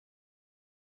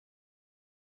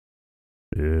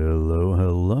Hello,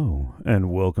 hello,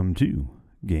 and welcome to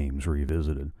Games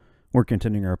Revisited. We're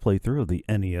continuing our playthrough of the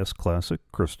NES classic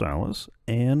Crystalis,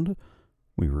 and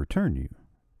we return you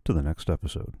to the next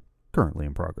episode, currently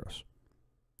in progress.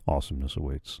 Awesomeness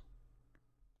awaits.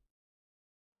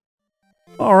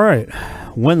 Alright,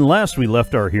 when last we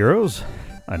left our heroes,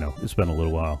 I know, it's been a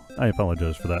little while, I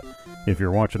apologize for that. If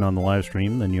you're watching on the live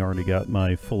stream, then you already got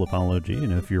my full apology,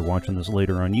 and if you're watching this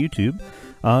later on YouTube,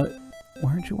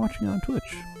 why aren't you watching on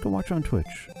Twitch? Go watch on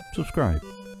Twitch. Subscribe.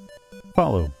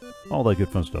 Follow. All that good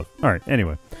fun stuff. Alright,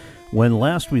 anyway. When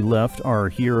last we left, our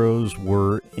heroes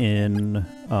were in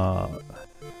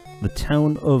the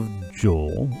town of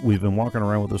Joel. We've been walking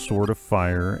around with a sword of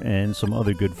fire and some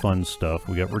other good fun stuff.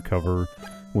 We got Recover,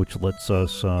 which lets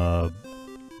us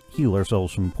heal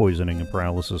ourselves from poisoning and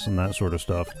paralysis and that sort of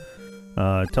stuff.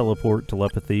 Teleport,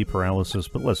 telepathy, paralysis,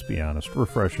 but let's be honest,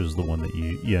 refresh is the one that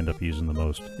you end up using the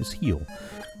most, is heal.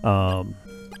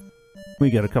 We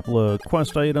got a couple of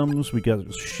quest items. We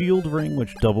got Shield Ring,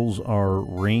 which doubles our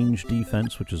range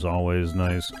defense, which is always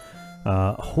nice.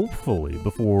 Hopefully,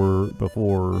 before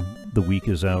the week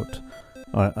is out,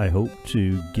 I hope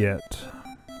to get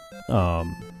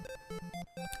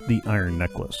the Iron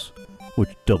Necklace, which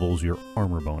doubles your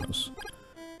armor bonus.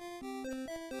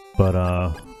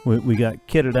 But, we got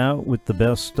kitted out with the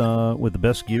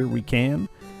best gear we can,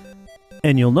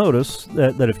 and you'll notice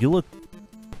that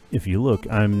if you look,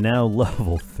 I'm now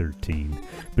level 13.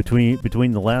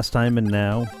 Between the last time and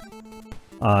now,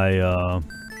 I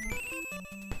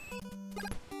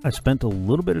spent a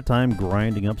little bit of time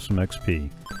grinding up some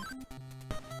XP,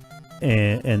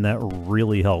 and that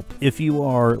really helped. If you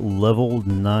are level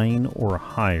 9 or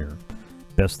higher,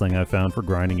 best thing I found for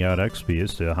grinding out XP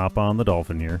is to hop on the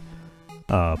Dolphin here.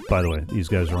 By the way, these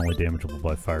guys are only damageable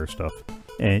by fire stuff.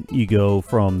 And you go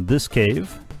from this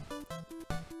cave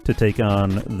to take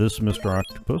on this Mr.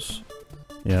 Octopus.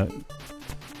 Yeah,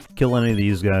 kill any of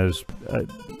these guys.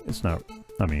 It's not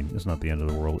the end of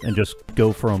the world. And just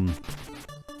go from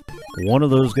one of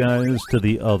those guys to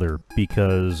the other,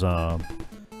 because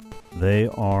they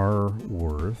are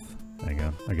worth... Hang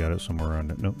on, I got it somewhere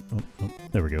around it. Nope, nope, nope.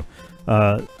 There we go.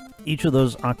 Each of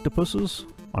those octopuses,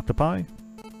 octopi,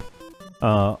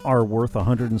 are worth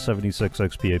 176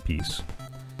 XP apiece.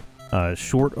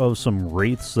 Short of some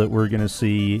wraiths that we're going to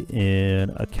see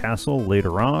in a castle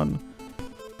later on,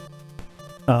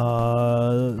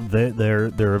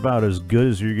 they're about as good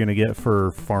as you're going to get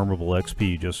for farmable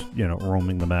XP, just, you know,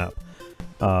 roaming the map.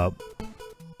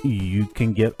 You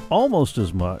can get almost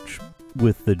as much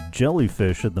with the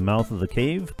jellyfish at the mouth of the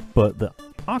cave, but the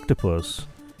octopus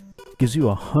gives you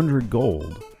 100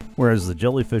 gold, whereas the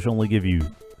jellyfish only give you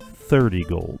 30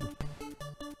 gold.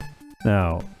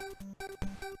 Now,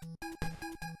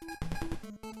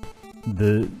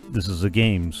 this is a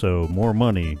game, so more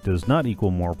money does not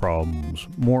equal more problems.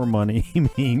 More money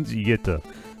means you get to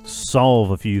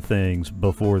solve a few things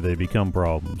before they become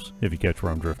problems, if you catch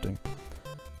where I'm drifting.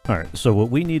 Alright, so what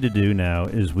we need to do now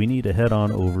is we need to head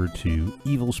on over to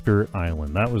Evil Spirit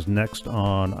Island. That was next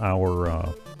on our...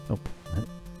 oh,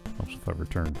 helps if I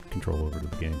return control over to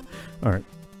the game. Alright.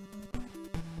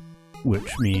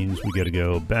 Which means we gotta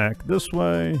go back this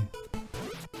way,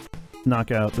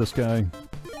 knock out this guy,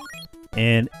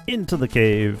 and into the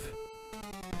cave,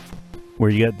 where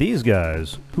you got these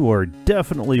guys, who are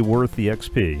definitely worth the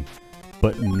XP,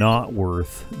 but not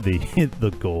worth the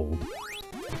gold.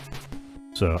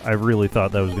 So I really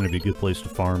thought that was going to be a good place to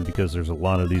farm, because there's a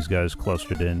lot of these guys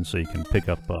clustered in, so you can pick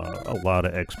up a lot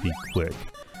of XP quick.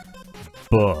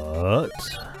 But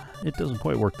it doesn't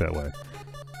quite work that way.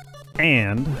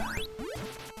 And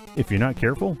if you're not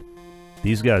careful,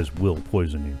 these guys will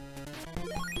poison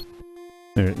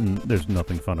you. There's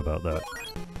nothing fun about that.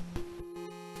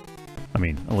 I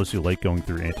mean, unless you like going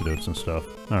through antidotes and stuff.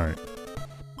 Alright.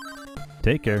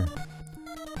 Take care.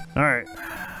 Alright.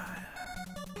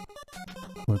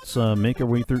 Let's make our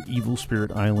way through Evil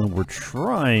Spirit Island. We're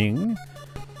trying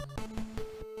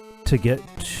to get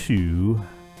to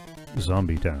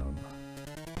Zombie Town.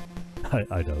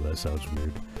 I know that sounds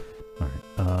weird.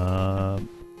 Alright.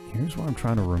 Here's what I'm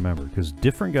trying to remember, because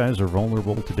different guys are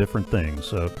vulnerable to different things.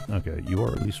 So, okay, you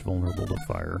are at least vulnerable to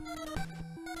fire.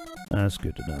 That's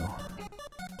good to know.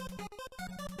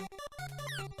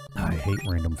 I hate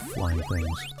random flying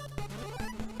things.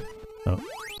 Oh.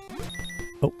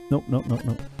 Oh, nope, nope, nope,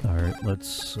 nope. Alright,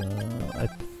 let's,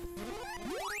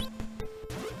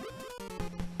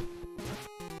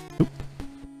 Oop.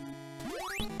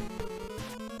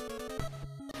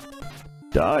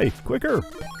 Die! Quicker!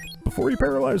 Before you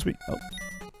paralyze me! Oh.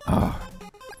 Ah.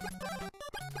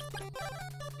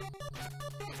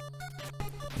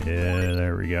 Yeah,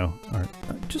 there we go. Alright,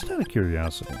 just out of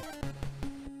curiosity.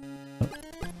 Oh,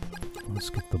 let's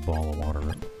get the ball of water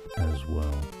as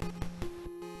well.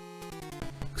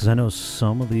 Because I know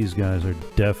some of these guys are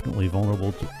definitely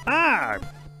vulnerable to... Ah!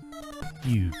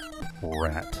 You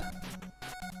rat.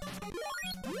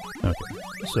 Okay,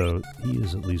 so he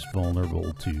is at least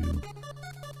vulnerable to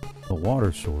the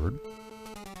water sword.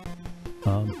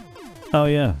 Oh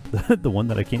yeah, the one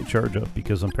that I can't charge up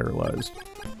because I'm paralyzed.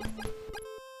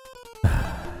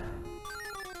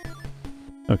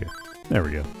 Okay, there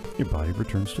we go. Your body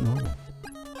returns to normal.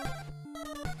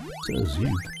 Says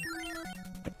you.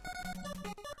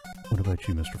 What about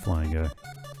you, Mr. Flying Guy?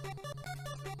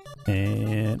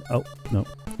 And... oh, no.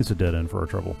 It's a dead end for our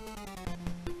trouble.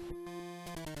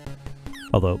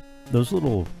 Although, those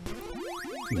little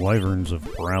wyverns of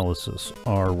paralysis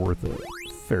are worth a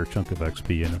fair chunk of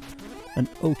XP and an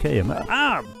okay amount.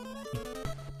 Ah!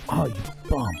 Oh, you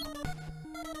bum.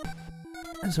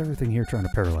 Why is everything here trying to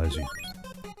paralyze you?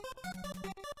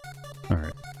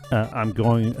 Alright. I'm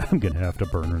gonna have to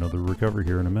burn another recovery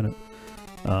here in a minute.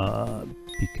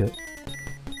 Because...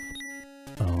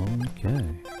 okay.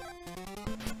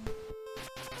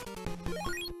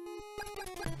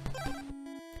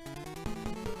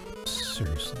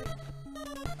 Seriously.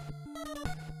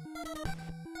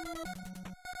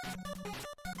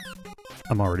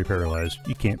 I'm already paralyzed.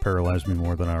 You can't paralyze me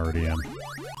more than I already am.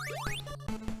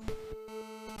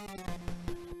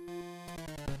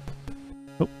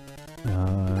 Oh.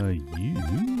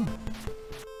 You...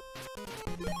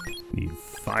 need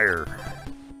fire.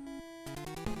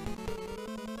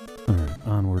 Alright,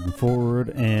 onward and forward,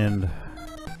 and...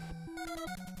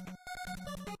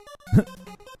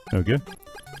 okay.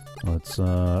 Let's,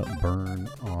 burn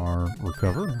our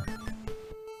recover.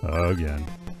 Again.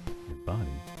 Your body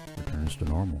returns to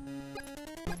normal.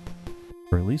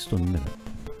 For at least a minute.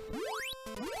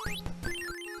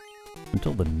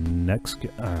 Until the next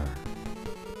guy...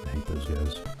 I hate those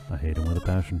guys. I hate them with a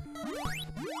passion.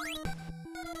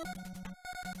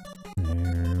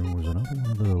 There was another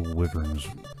one of the wyverns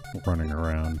running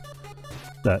around.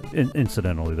 That,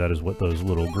 incidentally, that is what those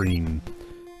little green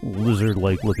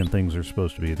lizard-like looking things are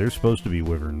supposed to be. They're supposed to be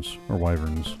wyverns, or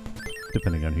wyverns,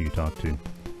 depending on who you talk to.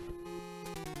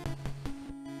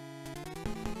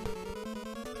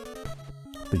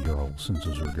 The Jarl sends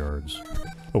his regards.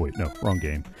 Oh wait, no, wrong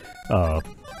game.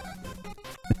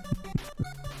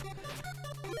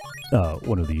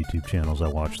 One of the YouTube channels I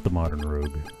watched, The Modern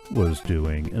Rogue, was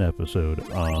doing an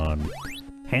episode on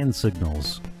hand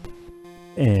signals.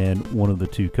 And one of the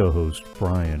two co-hosts,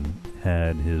 Brian,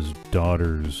 had his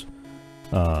daughters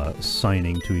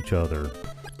signing to each other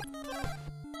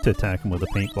to attack him with a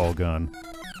paintball gun.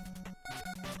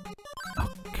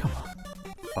 Oh, come on.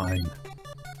 Fine.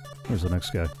 Where's the next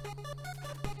guy?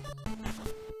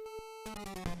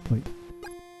 Wait.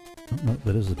 Oh, no,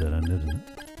 that is a dead end, isn't it?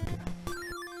 Okay.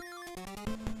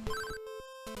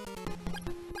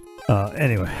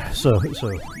 Anyway, so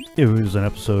it was an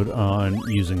episode on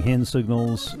using hand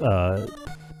signals.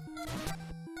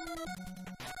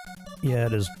 He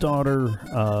had his daughter,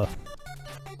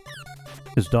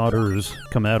 his daughters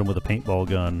come at him with a paintball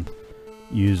gun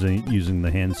using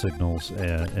the hand signals,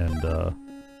 and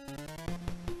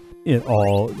it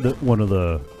all, one of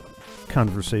the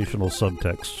conversational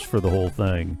subtexts for the whole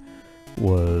thing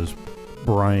was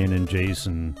Brian and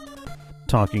Jason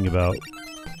talking about,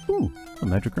 ooh, a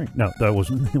magic ring. No, that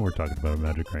wasn't, we're talking about a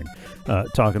magic ring.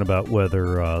 Talking about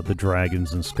whether the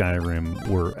dragons in Skyrim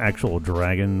were actual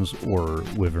dragons or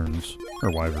wyverns,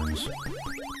 or wyverns.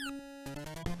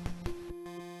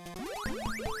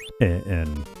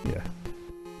 And yeah,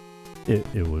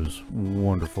 it was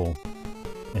wonderful.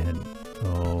 And,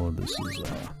 oh, this is,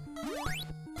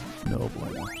 no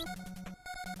bueno.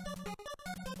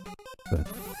 I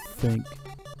think,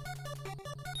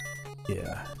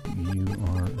 yeah, you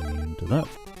are immune to that.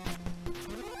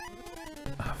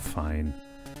 Fine.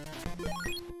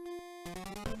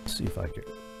 Let's see if I can...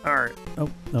 Alright. Oh,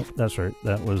 no, that's right.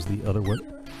 That was the other one.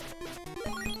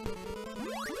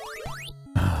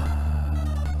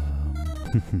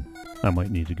 I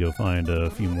might need to go find a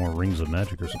few more rings of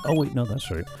magic or something. Oh, wait, no,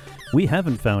 that's right. We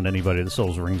haven't found anybody that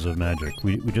sells rings of magic.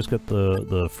 We just got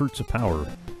the fruits of power.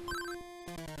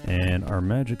 And our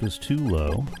magic is too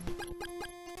low.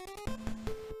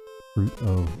 Fruit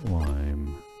of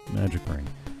lime. Magic ring.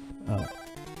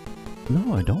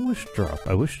 No, I don't wish to drop.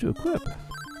 I wish to equip.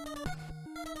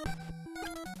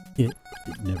 It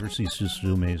never ceases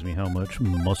to amaze me how much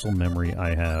muscle memory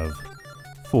I have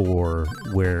for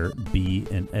where B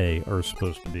and A are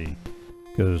supposed to be.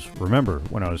 Because remember,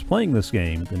 when I was playing this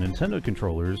game, the Nintendo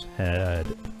controllers had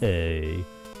a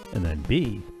and then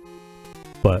B.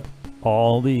 But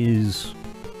all these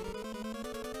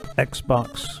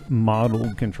Xbox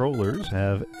modeled controllers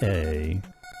have A,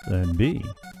 then B.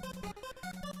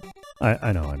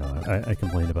 I know. I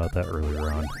complained about that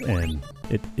earlier on, and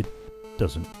it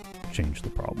doesn't change the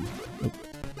problem. Oh,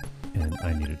 and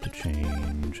I needed to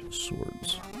change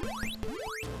swords.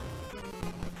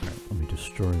 Alright, let me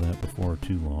destroy that before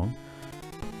too long.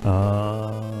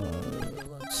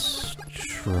 Let's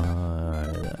try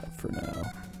that for now.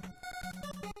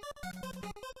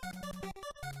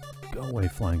 Go away,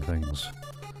 flying things.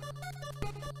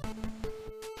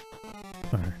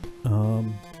 Alright,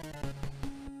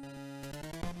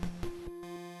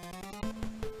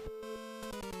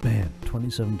 man,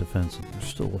 27 defense and they're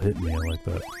still hitting me like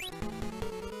that.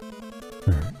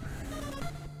 Alright.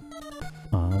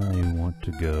 I want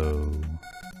to go...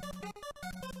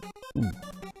 Ooh.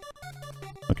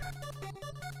 Okay.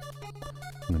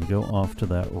 I'm gonna go off to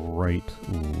that right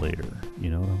later.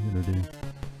 You know what I'm gonna do?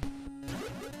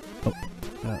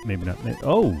 Oh, maybe not.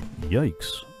 Oh,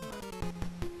 yikes.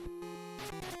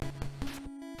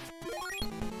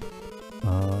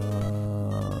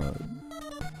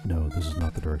 No, this is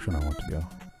not the direction I want to go.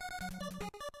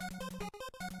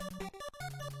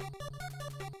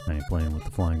 I ain't playing with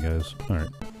the flying guys. Alright,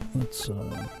 let's, get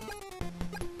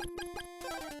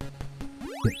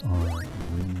our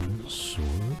wind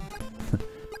sword.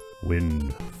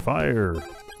 Wind, fire,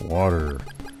 water.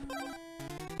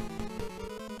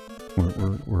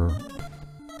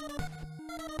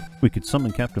 We could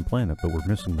summon Captain Planet, but we're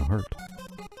missing the heart.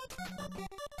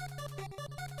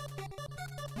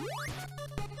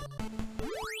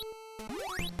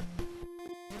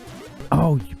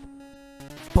 Oh, you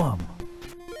bum.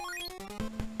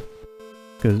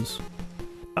 Because...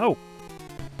 Oh!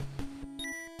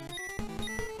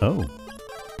 Oh.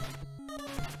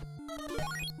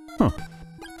 Huh.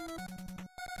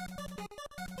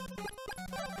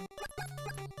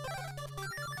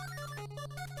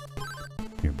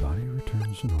 Your body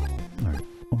returns to normal. Alright,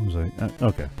 what was I...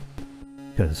 okay.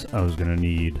 Because I was going to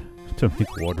need to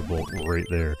make Water Bolt right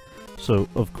there. So,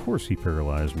 of course he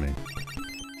paralyzed me.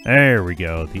 There we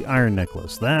go, the Iron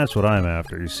Necklace. That's what I'm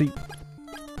after. You see,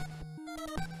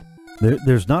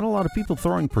 there's not a lot of people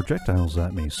throwing projectiles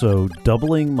at me, so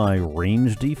doubling my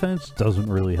range defense doesn't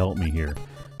really help me here.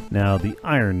 Now, the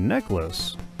Iron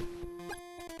Necklace,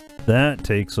 that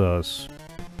takes us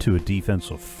to a defense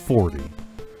of 40,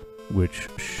 which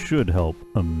should help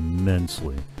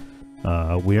immensely.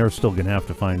 We are still going to have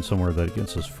to find somewhere that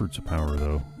gets us Fruits of Power,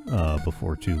 though,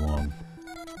 before too long.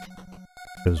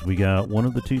 Because we got one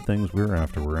of the two things we're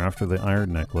after. We're after the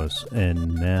Iron Necklace,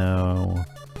 and now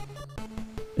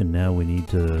we need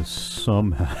to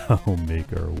somehow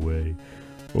make our way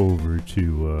over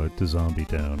to Zombie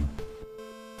Town.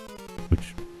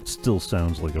 Which still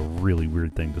sounds like a really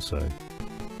weird thing to say.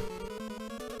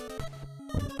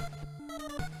 Wait.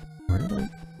 Where did I...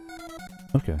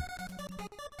 Okay.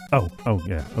 Oh,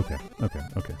 yeah, okay.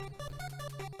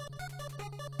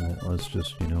 Let's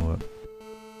just, you know what?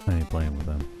 I ain't playing with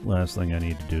them. Last thing I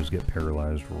need to do is get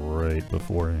paralyzed right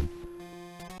beforehand.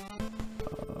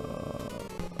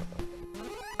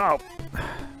 Oh!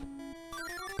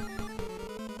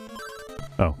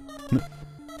 Oh.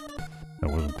 That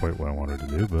wasn't quite what I wanted to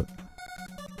do, but...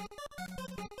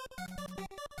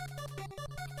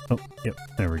 Oh, yep,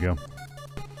 there we go.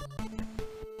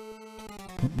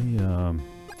 Let me,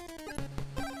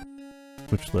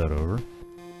 switch that over.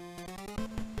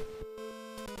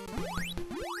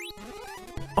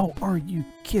 Oh, are you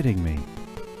kidding me?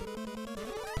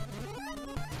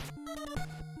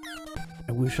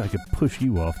 I wish I could push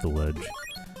you off the ledge.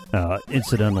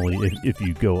 Incidentally, if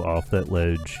you go off that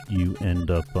ledge, you end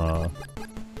up,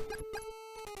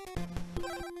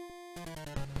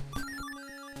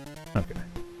 okay.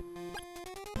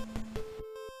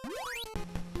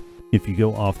 If you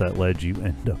go off that ledge, you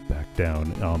end up back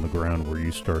down on the ground where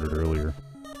you started earlier.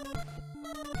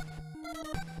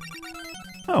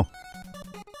 Oh.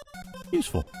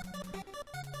 Useful.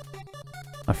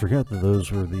 I forgot that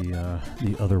those were the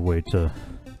other way to...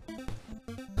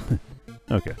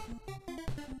 Okay.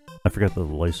 I forgot that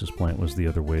the lysis plant was the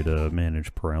other way to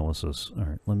manage paralysis.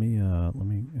 Alright, let me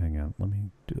hang on. Let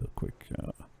me do a quick,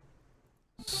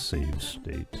 save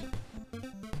state.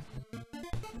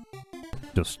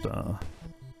 Just, I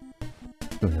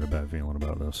got a bad feeling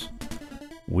about this.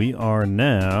 We are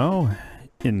now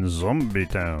in Zombie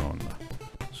Town.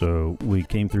 So we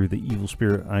came through the Evil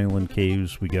Spirit Island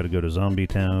caves. We got to go to Zombie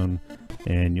Town,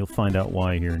 and you'll find out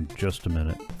why here in just a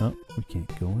minute. Oh, we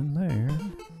can't go in there.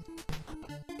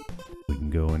 We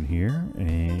can go in here,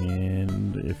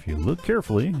 and if you look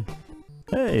carefully,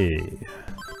 Hey!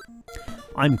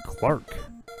 I'm Clark.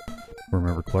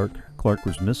 Remember Clark? Clark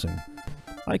was missing.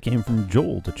 I came from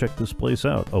Joel to check this place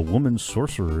out. A woman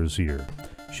sorcerer is here.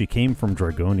 She came from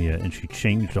Dragonia and she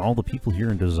changed all the people here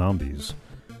into zombies.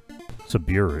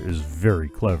 Sabira is very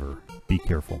clever. Be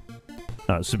careful.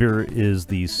 Sabira is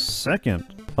the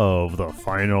second of the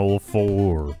final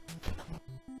four.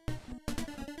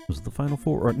 Was it the final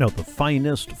four? Or, no, the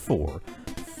finest four.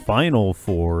 Final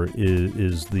four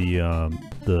is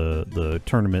the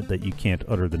tournament that you can't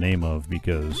utter the name of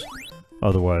because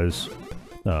otherwise,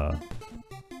 oh,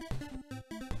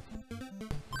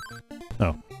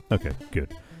 okay,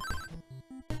 good.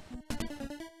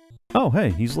 Oh, hey,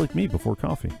 he's like me before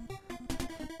coffee.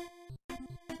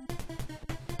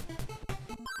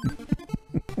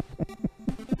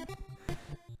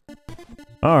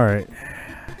 Alright,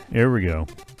 here we go.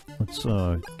 Let's,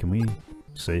 can we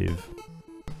save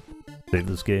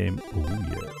this game? Oh,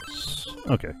 yes.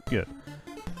 Okay, good.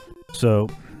 So,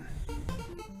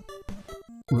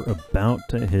 we're about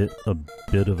to hit a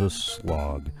bit of a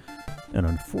slog. And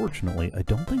unfortunately, I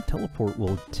don't think teleport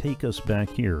will take us back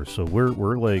here. So we're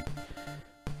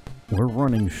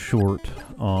running short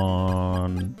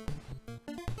on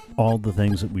all the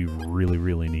things that we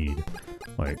really need.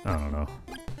 Like, I don't know,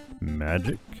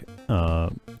 magic,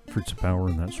 fruits of power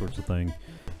and that sorts of thing.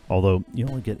 Although, you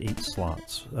only get 8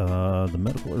 slots. The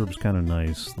medical herb's kind of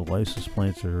nice. The lysis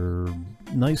plants are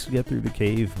nice to get through the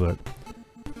cave, but,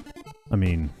 I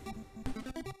mean,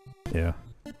 yeah.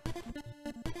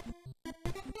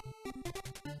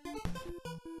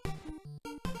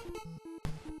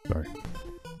 Sorry.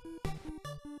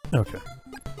 Okay.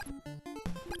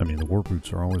 I mean, the warp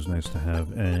roots are always nice to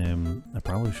have, and I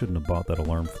probably shouldn't have bought that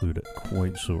alarm flute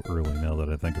quite so early now that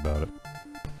I think about it.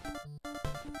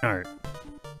 Alright.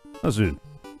 Let's do it.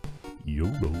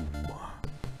 YOLO.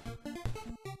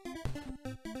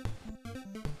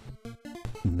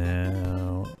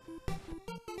 Now...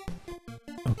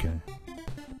 Okay.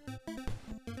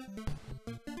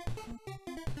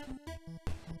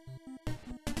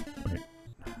 Wait.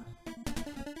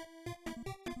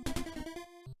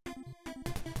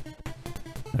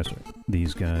 That's right.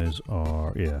 These guys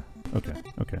are... Yeah. Okay.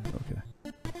 Okay. Okay.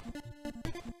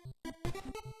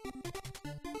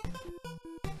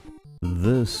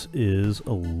 This is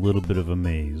a little bit of a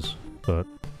maze, but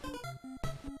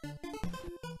you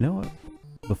know what?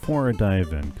 Before I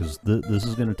dive in, because this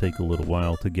is going to take a little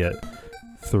while to get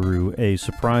through a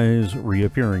surprise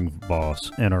reappearing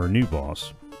boss and our new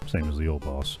boss, same as the old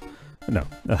boss. No,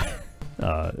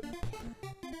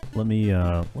 let me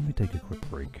take a quick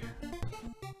break,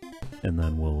 and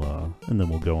then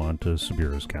we'll go on to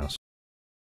Sabira's castle.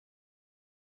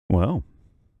 Well,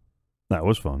 that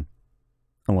was fun.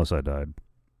 Unless I died.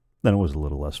 Then it was a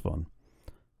little less fun.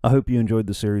 I hope you enjoyed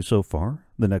the series so far.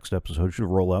 The next episode should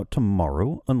roll out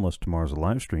tomorrow, unless tomorrow's a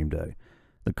live stream day.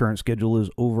 The current schedule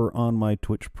is over on my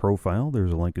Twitch profile.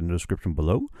 There's a link in the description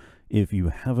below. If you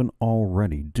haven't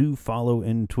already, do follow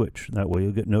in Twitch. That way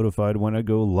you'll get notified when I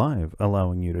go live,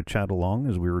 allowing you to chat along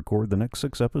as we record the next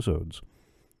 6 episodes.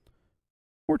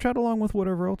 Or chat along with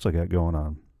whatever else I got going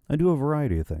on. I do a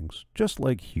variety of things, just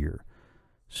like here.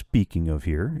 Speaking of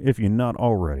here, if you're not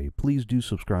already, please do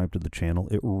subscribe to the channel.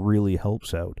 It really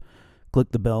helps out.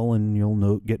 Click the bell and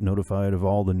you'll get notified of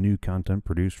all the new content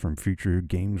produced, from future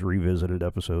Games Revisited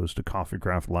episodes to Coffee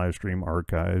Craft livestream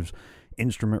archives,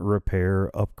 instrument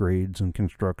repair, upgrades and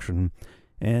construction,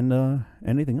 and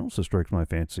anything else that strikes my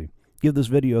fancy. Give this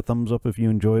video a thumbs up if you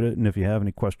enjoyed it, and if you have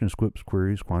any questions, quips,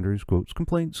 queries, quandaries, quotes,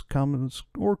 complaints, comments,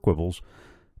 or quibbles,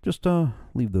 just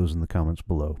leave those in the comments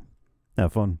below.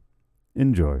 Have fun.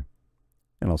 Enjoy,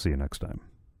 and I'll see you next time.